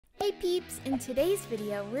peeps! In today's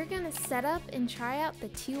video, we're going to set up and try out the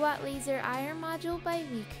 2-watt laser iron module by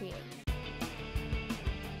WeCreat.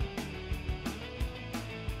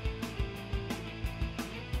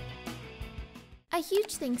 A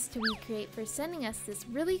huge thanks to WeCreat for sending us this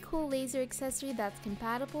really cool laser accessory that's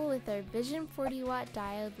compatible with our Vision 40-watt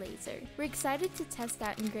diode laser. We're excited to test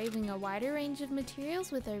out engraving a wider range of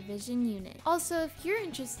materials with our Vision unit. Also, if you're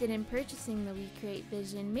interested in purchasing the WeCreat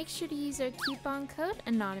Vision, make sure to use our coupon code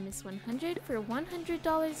Anonymous100 for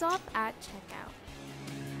 $100 off at checkout.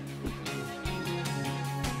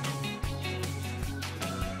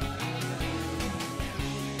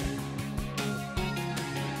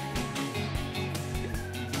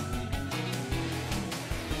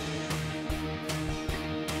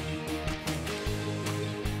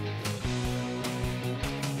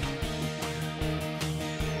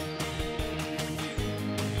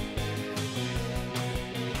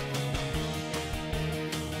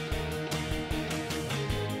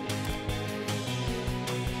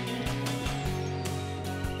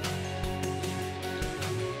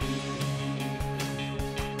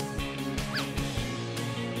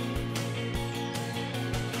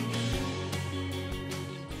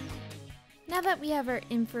 Now that we have our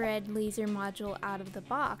infrared laser module out of the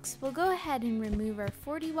box, we'll go ahead and remove our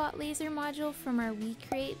 40-watt laser module from our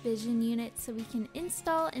WeCreat Vision unit so we can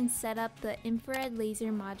install and set up the infrared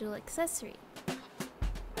laser module accessory.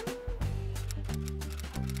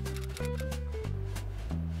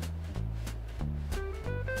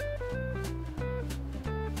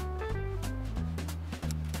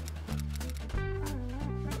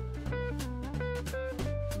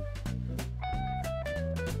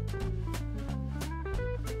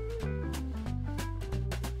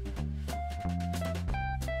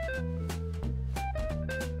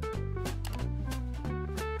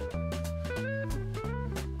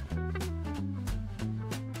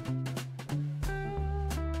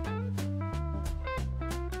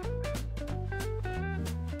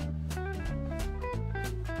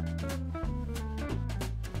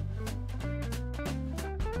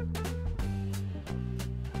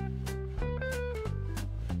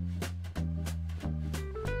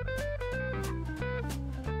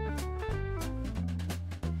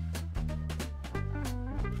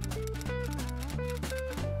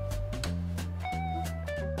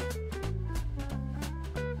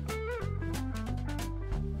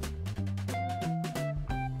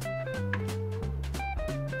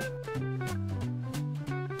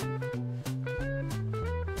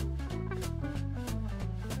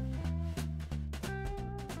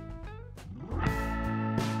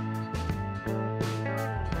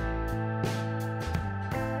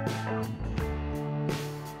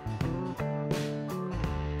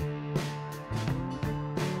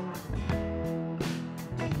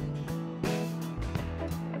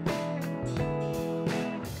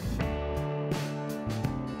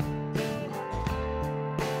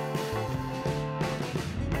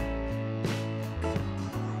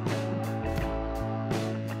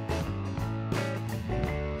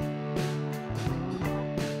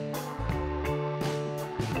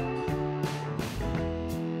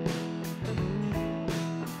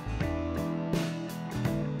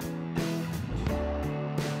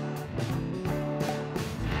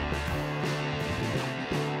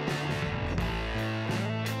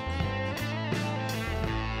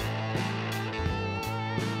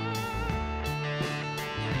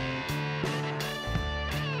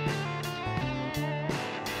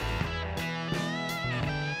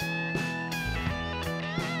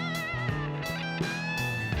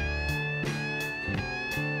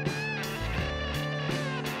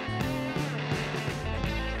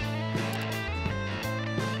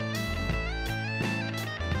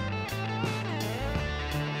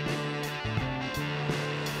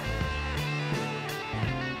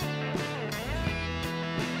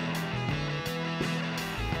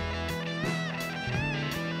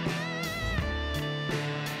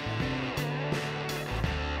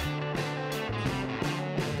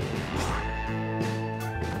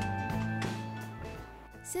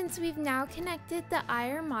 Since we've now connected the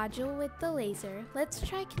iron module with the laser, let's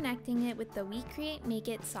try connecting it with the WeCreat Make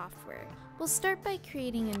It software. We'll start by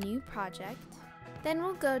creating a new project, then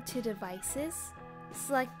we'll go to Devices,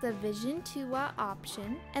 select the Vision 2-watt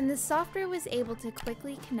option, and the software was able to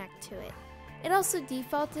quickly connect to it. It also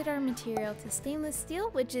defaulted our material to stainless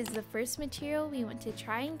steel, which is the first material we want to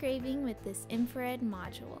try engraving with this infrared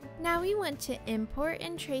module. Now we want to import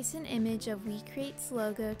and trace an image of WeCreat's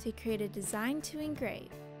logo to create a design to engrave.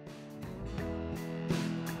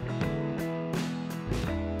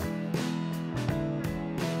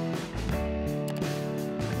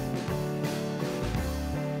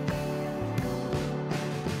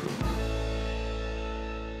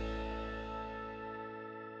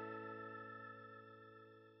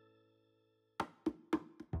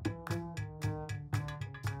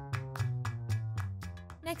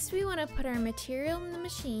 Next, we want to put our material in the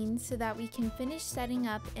machine so that we can finish setting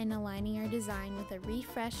up and aligning our design with a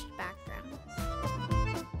refreshed background.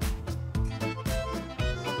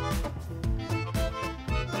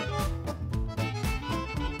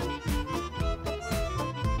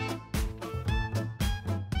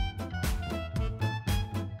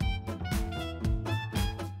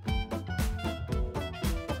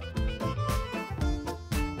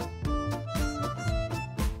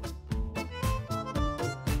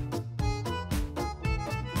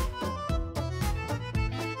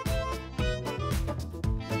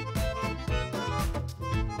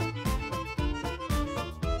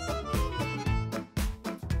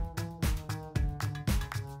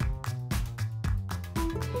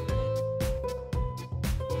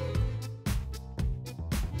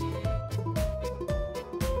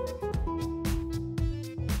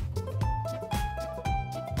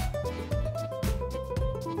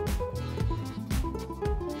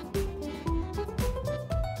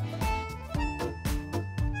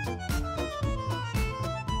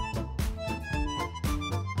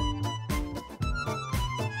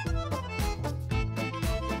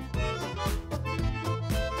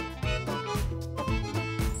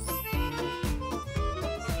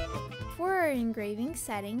 Engraving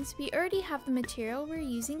settings, we already have the material we're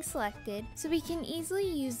using selected, so we can easily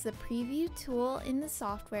use the preview tool in the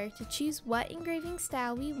software to choose what engraving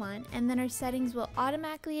style we want, and then our settings will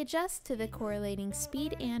automatically adjust to the correlating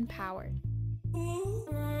speed and power.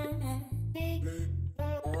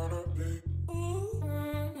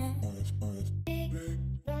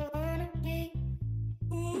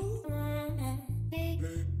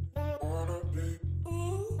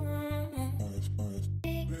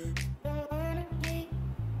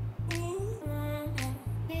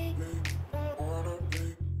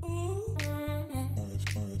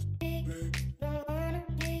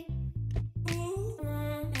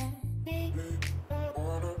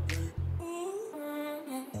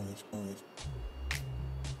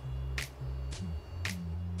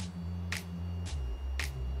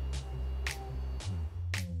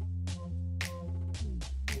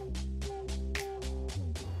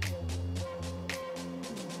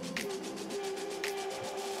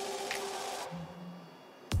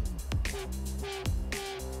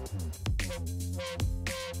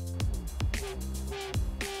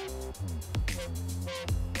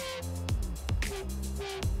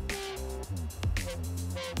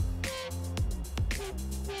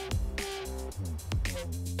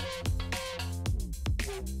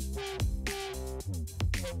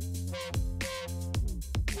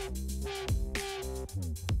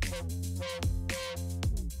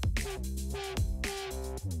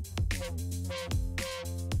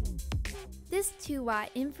 This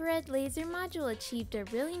 2-watt infrared laser module achieved a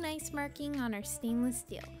really nice marking on our stainless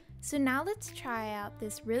steel. So now let's try out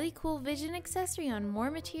this really cool Vision accessory on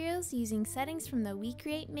more materials using settings from the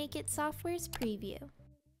WeCreat Make It software's preview.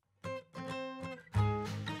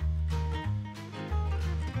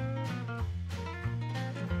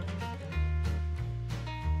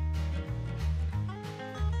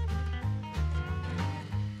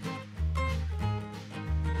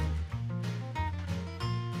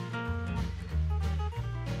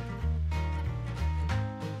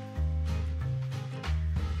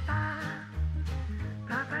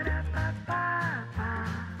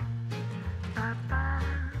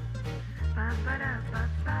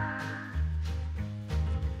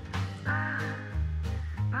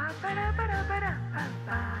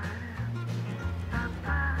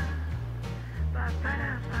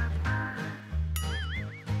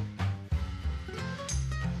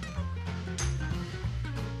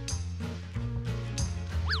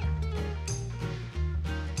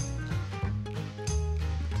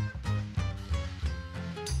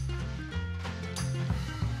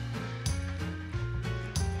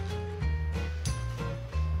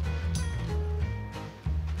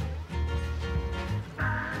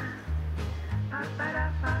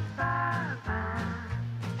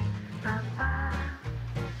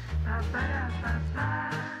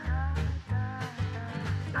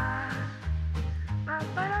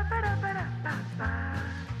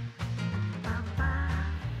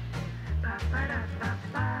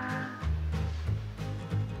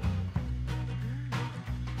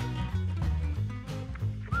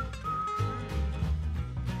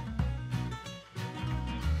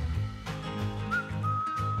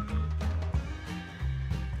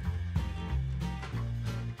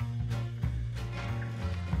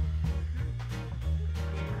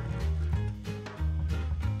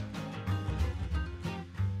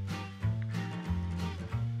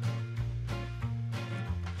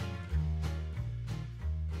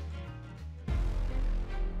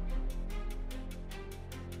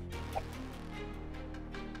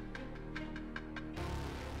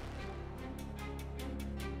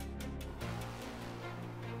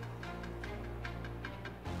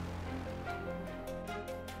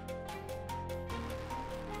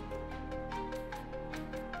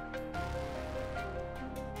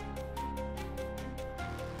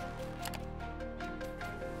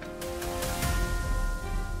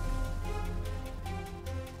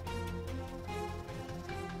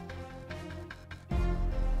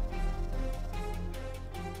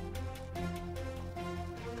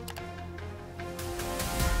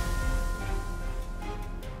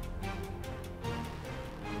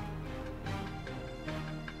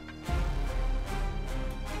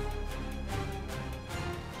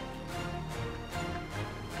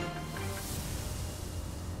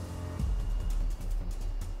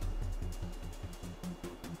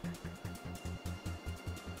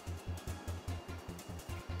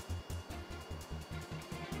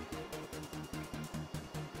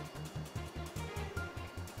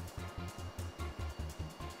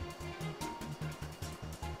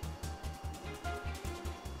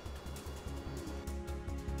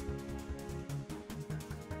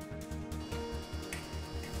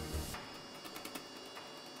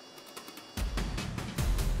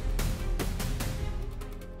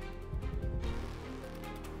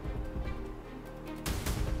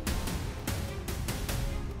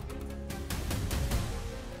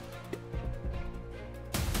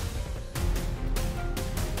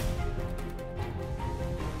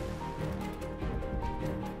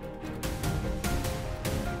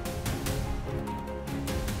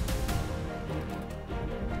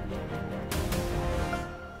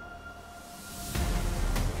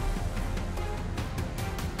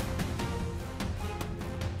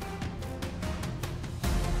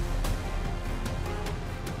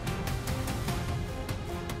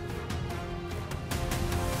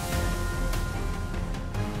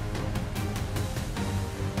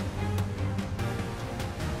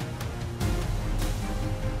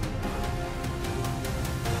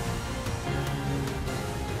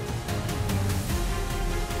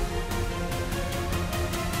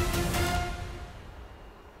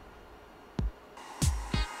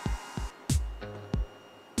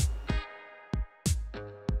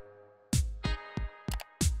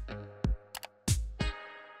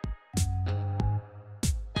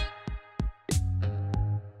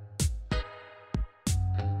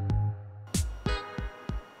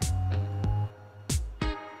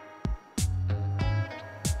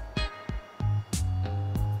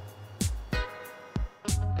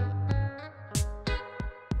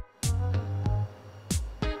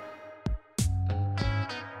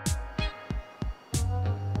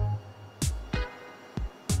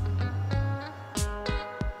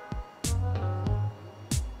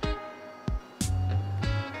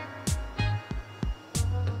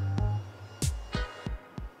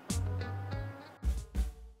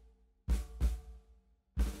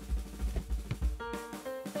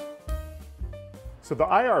 So the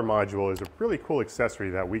IR module is a really cool accessory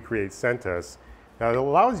that WeCreat sent us that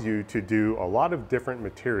allows you to do a lot of different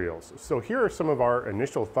materials. So here are some of our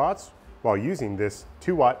initial thoughts while using this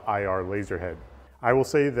 2-watt IR laser head. I will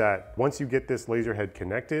say that once you get this laser head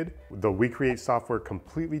connected, the WeCreat software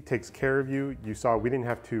completely takes care of you. You saw we didn't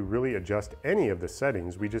have to really adjust any of the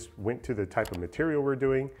settings. We just went to the type of material we're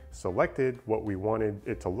doing, selected what we wanted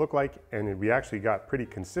it to look like, and we actually got pretty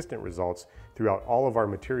consistent results throughout all of our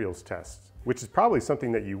materials tests, which is probably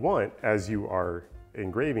something that you want as you are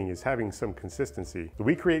engraving, is having some consistency. The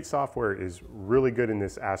WeCreat software is really good in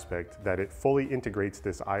this aspect, that it fully integrates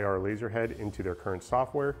this IR laser head into their current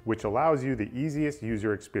software, which allows you the easiest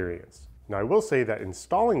user experience. Now I will say that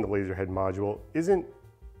installing the laser head module isn't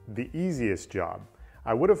the easiest job.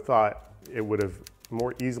 I would have thought it would have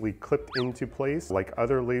more easily clipped into place like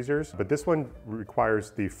other lasers, but this one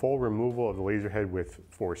requires the full removal of the laser head with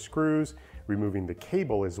 4 screws, removing the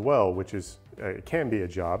cable as well, which is it can be a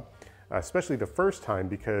job. Especially the first time,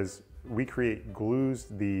 because WeCreat glues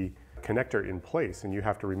the connector in place and you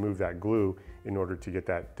have to remove that glue in order to get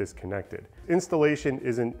that disconnected. Installation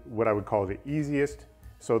isn't what I would call the easiest,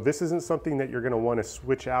 so this isn't something that you're going to want to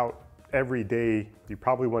switch out every day. You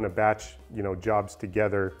probably want to batch, jobs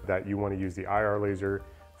together that you want to use the IR laser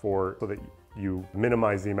for, so that you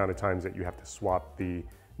minimize the amount of times that you have to swap the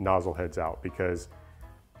nozzle heads out, because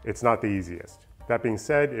it's not the easiest. That being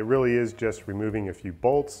said, it really is just removing a few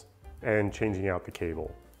bolts and changing out the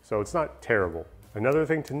cable. So it's not terrible. Another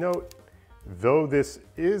thing to note, though this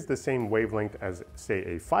is the same wavelength as, say,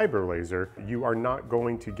 a fiber laser, you are not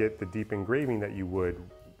going to get the deep engraving that you would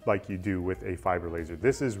like you do with a fiber laser.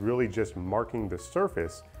 This is really just marking the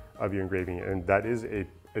surface of your engraving, and that is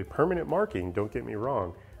a permanent marking, don't get me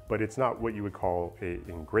wrong, but it's not what you would call an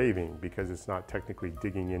engraving, because it's not technically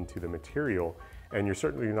digging into the material, and you're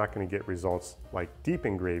certainly not going to get results like deep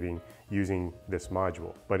engraving using this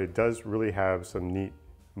module. But it does really have some neat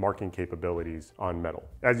marking capabilities on metal.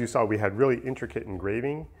 As you saw, we had really intricate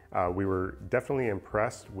engraving. We were definitely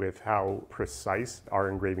impressed with how precise our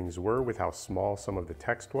engravings were, with how small some of the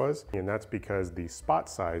text was, and that's because the spot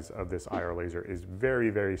size of this IR laser is very,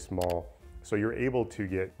 very small, so you're able to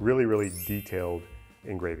get really, really detailed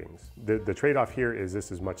engravings. The trade-off here is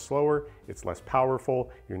this is much slower, it's less powerful,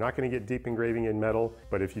 you're not going to get deep engraving in metal,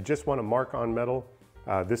 but if you just want to mark on metal,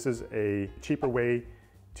 this is a cheaper way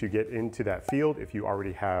to get into that field if you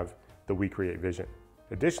already have the WeCreat Vision.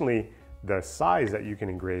 Additionally, the size that you can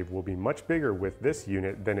engrave will be much bigger with this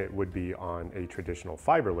unit than it would be on a traditional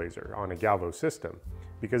fiber laser, on a Galvo system,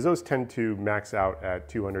 because those tend to max out at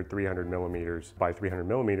 200, 300 millimeters by 300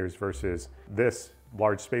 millimeters versus this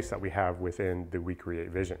large space that we have within the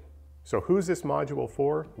WeCreat Vision. So who's this module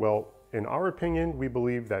for? Well, in our opinion, we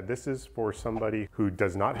believe that this is for somebody who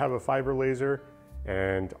does not have a fiber laser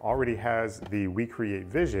and already has the WeCreat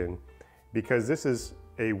Vision, because this is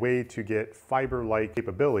a way to get fiber-like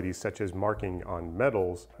capabilities such as marking on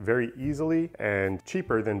metals very easily and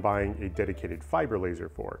cheaper than buying a dedicated fiber laser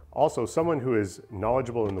for. Also, someone who is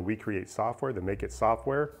knowledgeable in the WeCreat software, the Make It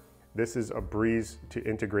software, this is a breeze to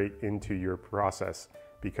integrate into your process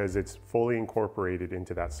because it's fully incorporated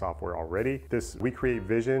into that software already. This WeCreat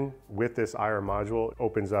Vision with this IR module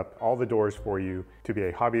opens up all the doors for you to be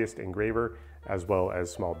a hobbyist engraver as well as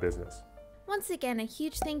small business. Once again, a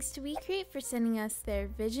huge thanks to WeCreat for sending us their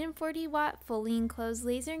Vision 40-watt fully enclosed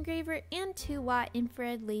laser engraver and 2-watt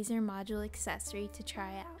infrared laser module accessory to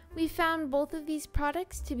try out. We found both of these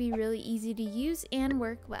products to be really easy to use and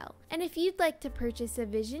work well. And if you'd like to purchase a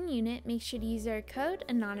Vision unit, make sure to use our code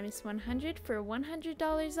Anonymous100 for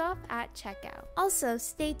 $100 off at checkout. Also,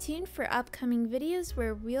 stay tuned for upcoming videos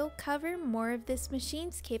where we'll cover more of this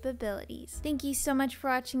machine's capabilities. Thank you so much for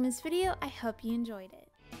watching this video. I hope you enjoyed it.